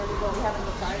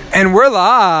And we're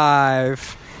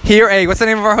live here. Hey, what's the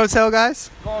name of our hotel, guys?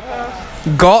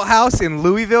 Galt House in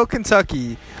Louisville,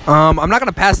 Kentucky. I'm not going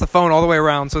to pass the phone all the way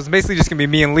around, so it's basically just going to be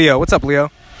me and Leo. What's up,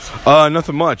 Leo?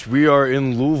 Nothing much. We are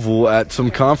in Louisville at some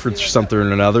conference or something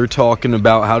or another talking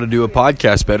about how to do a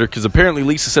podcast better because apparently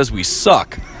Lisa says we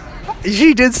suck.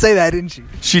 She did say that, didn't she?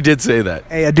 She did say that.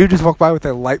 Hey, a dude just walked by with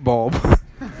a light bulb.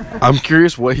 I'm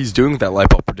curious what he's doing with that light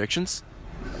bulb. Predictions?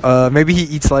 Maybe he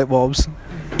eats light bulbs.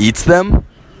 Eats them?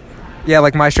 Yeah,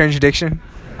 like My Strange Addiction.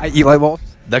 I eat light bulbs.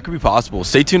 That could be possible.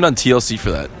 Stay tuned on TLC for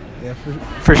that. Yeah,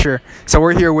 for sure. So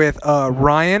we're here with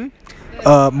Ryan,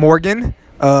 Morgan,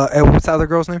 and what's the other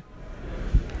girl's name?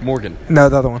 Morgan. No,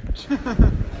 the other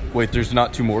one. Wait, there's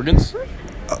not two Morgans?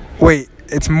 Wait,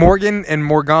 it's Morgan and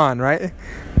Morgan, right?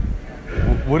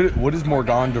 What is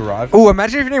Morgan derived? Ooh,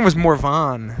 imagine if your name was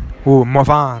Morvan. Ooh,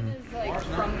 Morvan. It's like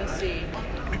from the sea.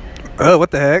 Oh,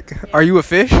 what the heck? Are you a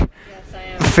fish? Yes, I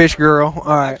am. Fish girl.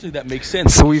 All right. Actually, that makes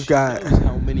sense. So we've got...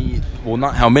 How many... Well,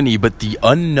 not how many, but the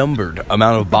unnumbered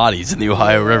amount of bodies in the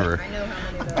Ohio River. I know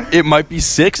how many. It might be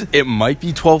 6. It might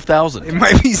be 12,000. It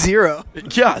might be 0.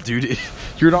 Yeah, dude.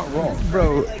 You're not wrong.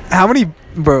 Bro, how many...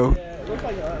 Bro...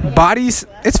 Bodies...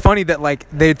 It's funny that, like,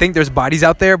 they think there's bodies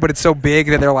out there, but it's so big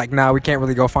that they're like, nah, we can't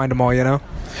really go find them all, you know?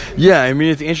 Yeah, I mean,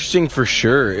 it's interesting for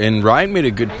sure. And Ryan made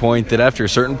a good point that after a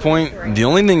certain point, the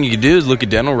only thing you can do is look at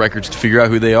dental records to figure out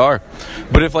who they are.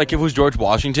 But if it was George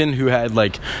Washington who had,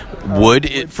 like,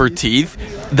 wood for teeth,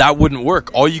 that wouldn't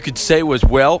work. All you could say was,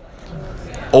 well,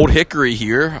 Old Hickory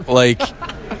here. Like,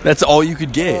 that's all you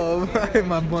could get.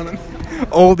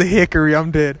 Old Hickory,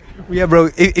 I'm dead. Yeah, bro,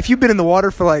 if you've been in the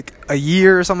water for, like, a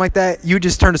year or something like that, you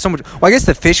just turn to so much... Well, I guess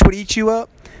the fish would eat you up.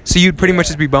 So you'd pretty much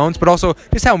just be bones, but also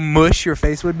just how mush your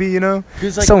face would be, you know?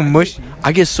 Like, so mushy.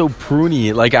 I get so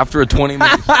pruny, like, after a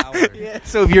 20-minute shower. Yeah,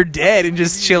 so if you're dead and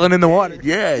just chilling in the water.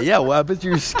 Yeah, what happens to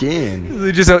your skin?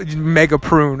 They just mega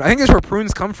prune. I think that's where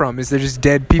prunes come from, is they're just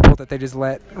dead people that they just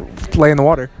let lay in the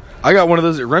water. I got one of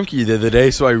those at Remke the other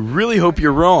day, so I really hope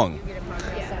you're wrong.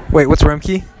 Wait, what's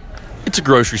Remke? It's a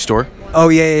grocery store. Oh,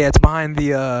 yeah, it's behind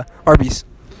the Arby's.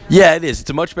 Yeah, it is. It's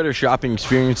a much better shopping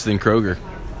experience than Kroger.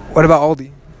 What about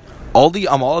Aldi? Aldi,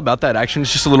 I'm all about that action.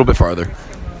 It's just a little bit farther.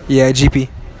 Yeah, GP.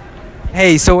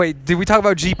 Hey, so wait, did we talk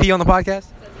about GP on the podcast?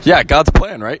 Yeah, God's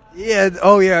plan, right? Yeah,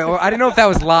 oh yeah. Well, I didn't know if that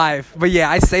was live, but yeah,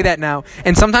 I say that now.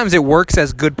 And sometimes it works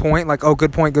as good point, like, oh,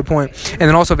 good point. And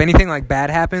then also if anything, like,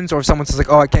 bad happens, or if someone says, like,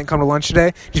 oh, I can't come to lunch today,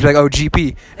 you just be like, oh,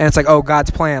 GP. And it's like, oh,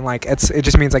 God's plan. Like, it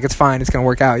just means, like, it's fine. It's going to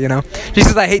work out, you know? Just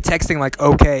because I hate texting, like,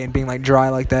 okay, and being, like, dry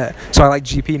like that. So I like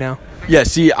GP now. Yeah,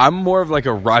 see, I'm more of, like,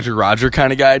 a Roger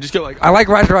kind of guy. I just get, like... I like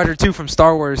Roger too from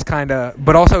Star Wars, kind of.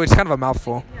 But also, it's kind of a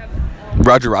mouthful.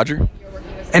 Roger?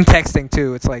 And texting,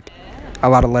 too. It's, like... a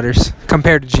lot of letters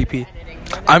compared to GP.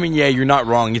 I mean, yeah, you're not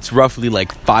wrong. It's roughly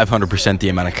like 500% the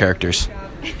amount of characters.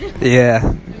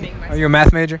 Yeah. Are you a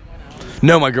math major?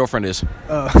 No, my girlfriend is.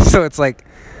 So it's like,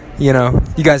 you know,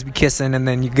 you guys be kissing and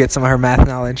then you get some of her math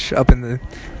knowledge up in the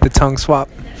tongue swap.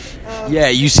 Yeah,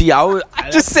 you see, I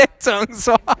just said tongue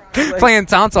swap. Playing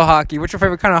tonsil hockey. What's your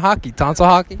favorite kind of hockey? Tonsil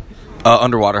hockey?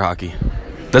 Underwater hockey.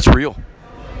 That's real.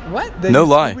 What? No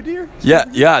lie.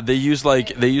 Yeah. They use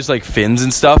like fins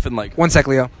and stuff and like. 1 sec,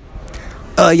 Leo.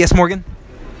 Yes, Morgan.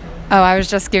 Oh, I was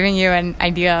just giving you an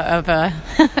idea of a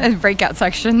breakout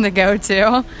section to go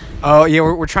to. Oh yeah,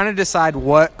 we're trying to decide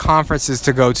what conferences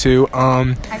to go to.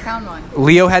 I found one.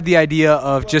 Leo had the idea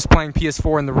of just playing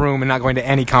PS4 in the room and not going to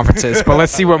any conferences. But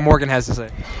let's see what Morgan has to say.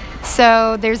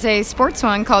 So there's a sports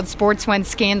one called Sports When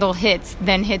Scandal Hits,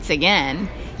 Then Hits Again.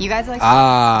 You guys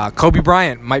like? Kobe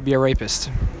Bryant might be a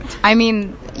rapist. I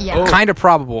mean, yeah. Kind of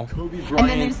probable. And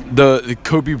then The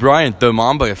Kobe Bryant, the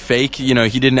Mamba, fake. You know,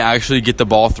 he didn't actually get the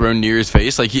ball thrown near his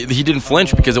face. Like he didn't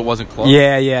flinch because it wasn't close.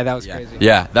 Yeah, that was crazy.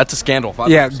 Yeah, that's a scandal.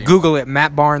 Yeah, Google it.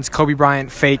 Matt Barnes, Kobe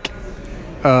Bryant, fake.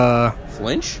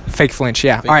 Flinch. Fake flinch.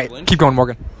 Yeah. Fake All right, flinch? keep going,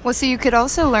 Morgan. Well, so you could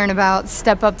also learn about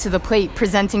Step Up to the Plate,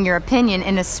 presenting your opinion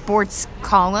in a sports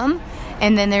column.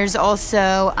 And then there's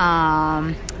also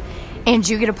And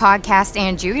You Get a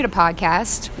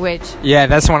Podcast, which... Yeah,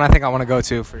 that's one I think I want to go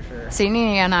to for sure.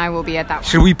 Sydney and I will be at that one.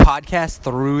 Should we podcast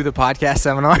through the podcast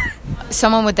seminar?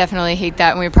 Someone would definitely hate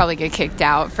that, and we'd probably get kicked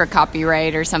out for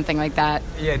copyright or something like that.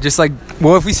 Yeah, just like...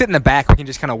 Well, if we sit in the back, we can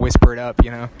just kind of whisper it up,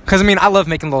 you know? Because, I mean, I love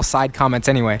making little side comments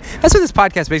anyway. That's what this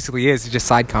podcast basically is, it's just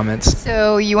side comments.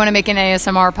 So you want to make an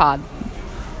ASMR pod?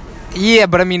 Yeah,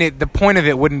 but I mean, the point of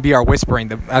it wouldn't be our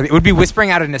whispering. It would be whispering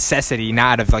out of necessity,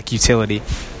 not out of, like, utility.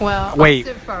 Well, wait,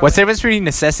 what's the difference between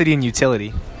necessity and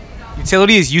utility?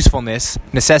 Utility is usefulness.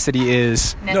 Necessity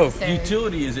is... No,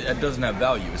 utility is it doesn't have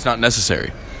value. It's not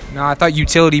necessary. No, I thought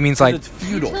utility means like It's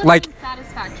feudal. like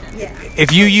Satisfaction.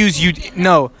 if you use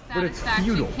no. But it's Satisfaction.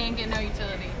 feudal. Can't get no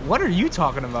utility. What are you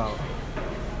talking about?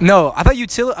 No, I thought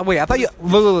utility. Wait, I thought you.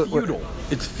 Look. Feudal.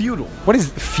 It's feudal. What is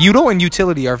feudal and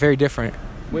utility are very different.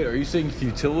 Wait, are you saying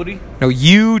futility? No,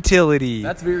 utility.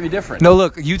 That's very different. No,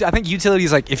 look. I think utility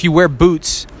is like if you wear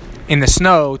boots in the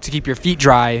snow to keep your feet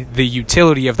dry. The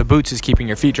utility of the boots is keeping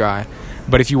your feet dry.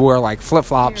 But if you wore like flip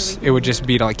flops, it would just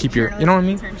be to like keep your. You know what I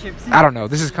mean? I don't know.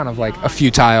 This is kind of like a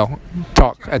futile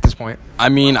talk at this point. I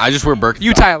mean, I just wear Birkenstocks.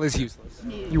 Utile is useless.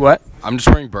 You what? I'm just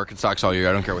wearing Birkenstocks all year.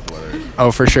 I don't care what the weather is.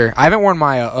 Oh, for sure. I haven't worn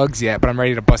my Uggs yet, but I'm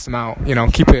ready to bust them out. You know,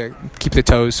 keep the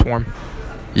toes warm.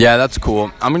 Yeah, that's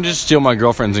cool. I'm gonna just steal my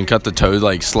girlfriend's and cut the toes,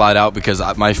 like slide out because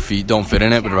my feet don't fit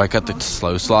in it. But if I cut the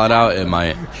slow slide out, it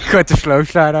might. Cut the slow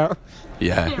slide out.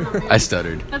 Yeah, I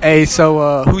stuttered. Hey,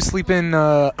 so who's sleeping?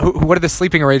 What are the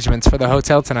sleeping arrangements for the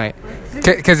hotel tonight?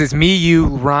 Because it's me, you,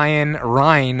 Ryan,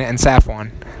 and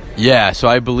Safwan. Yeah, so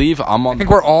I believe I'm on. I think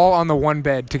we're all on the one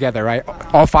bed together, right?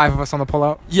 All 5 of us on the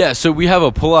pullout. Yeah, so we have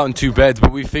a pull-out and 2 beds,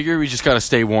 but we figure we just gotta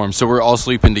stay warm. So we're all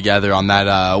sleeping together on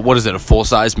that. What is it? A full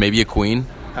size, maybe a queen?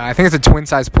 I think it's a twin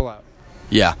size pullout.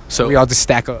 Yeah. So We all just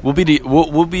stack up. we'll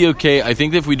be okay. I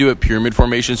think that if we do it pyramid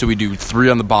formation, so we do 3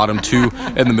 on the bottom, 2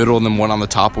 in the middle, and then 1 on the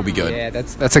top, we'll be good. Yeah,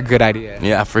 that's a good idea.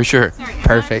 Yeah, for sure.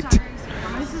 Perfect.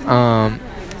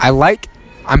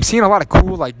 I'm seeing a lot of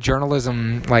cool like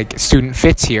journalism like student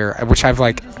fits here, which I've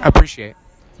like appreciate.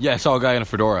 Yeah, I saw a guy in a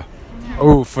fedora.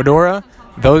 Oh, fedora.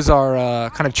 Those are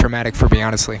kind of traumatic for me,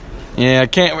 honestly. Yeah, I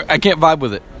can't vibe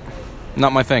with it.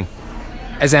 Not my thing.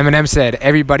 As Eminem said,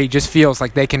 everybody just feels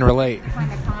like they can relate.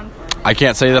 I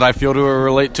can't say that I feel to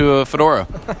relate to a fedora.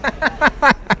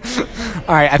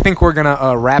 All right, I think we're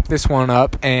gonna wrap this one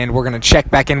up, and we're gonna check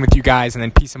back in with you guys, and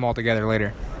then piece them all together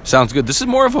later. Sounds good. This is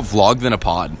more of a vlog than a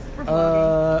pod.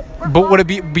 But would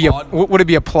it would it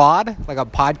be a plod, like a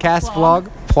podcast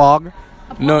vlog? Plog?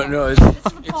 No, it's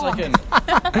like an.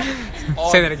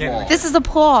 Say that again. This is a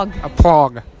plug. A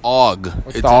plog. Og.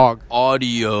 It's the og? an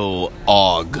audio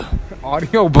og.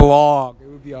 Audio blog. It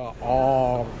would be a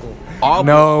og. Og.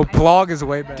 No, plog is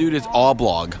way better. Dude, it's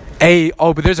oblog. Hey,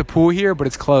 but there's a pool here, but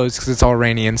it's closed because it's all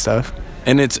rainy and stuff.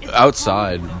 And it's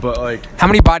outside, but like. How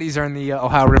many bodies are in the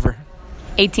Ohio River?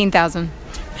 18,000.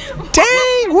 Dang!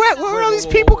 Where are all these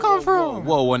people coming from?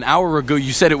 Whoa, an hour ago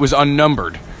you said it was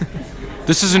unnumbered.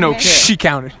 This isn't okay. She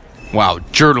counted. Wow,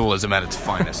 journalism at its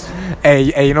finest.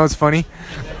 Hey, you know what's funny?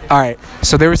 All right,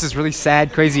 so there was this really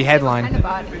sad, crazy headline.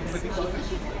 Bodies.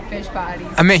 Fish bodies.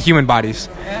 I meant human bodies.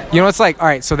 You know, it's like, all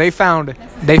right, so they found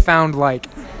like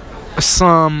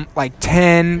some like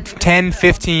 10,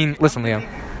 15. Listen, Leo.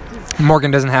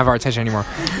 Morgan doesn't have our attention anymore.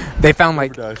 They found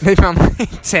like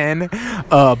 10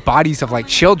 bodies of like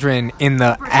children in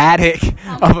the attic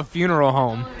of a funeral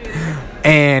home.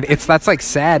 And that's like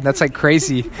sad. That's like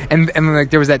crazy. And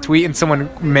like there was that tweet, and someone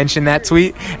mentioned that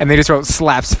tweet, and they just wrote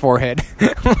slaps forehead.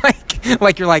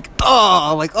 like you're like,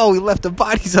 we left the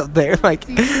bodies up there. Like,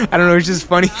 I don't know. It's just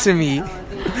funny to me.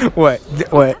 What?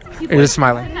 You're just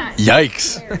smiling.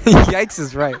 Yikes. Yikes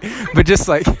is right. But just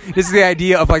the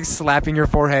idea of like slapping your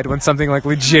forehead when something like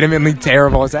legitimately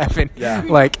terrible has happened. Yeah.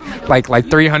 Like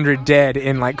 300 dead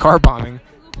in like car bombing.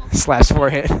 Slaps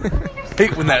forehead.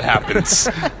 Hate when that happens.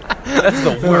 That's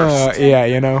the worst. Yeah,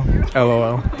 you know.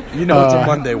 LOL. You know it's a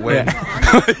Monday win. Yeah.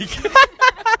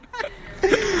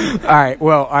 All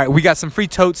right. We got some free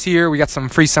totes here. We got some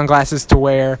free sunglasses to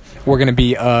wear. We're gonna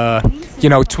be,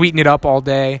 tweeting it up all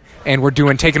day, and we're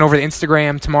taking over the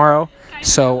Instagram tomorrow.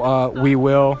 So we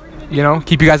will,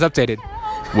 keep you guys updated.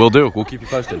 Will do. We'll keep you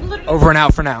posted. Over and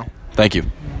out for now. Thank you.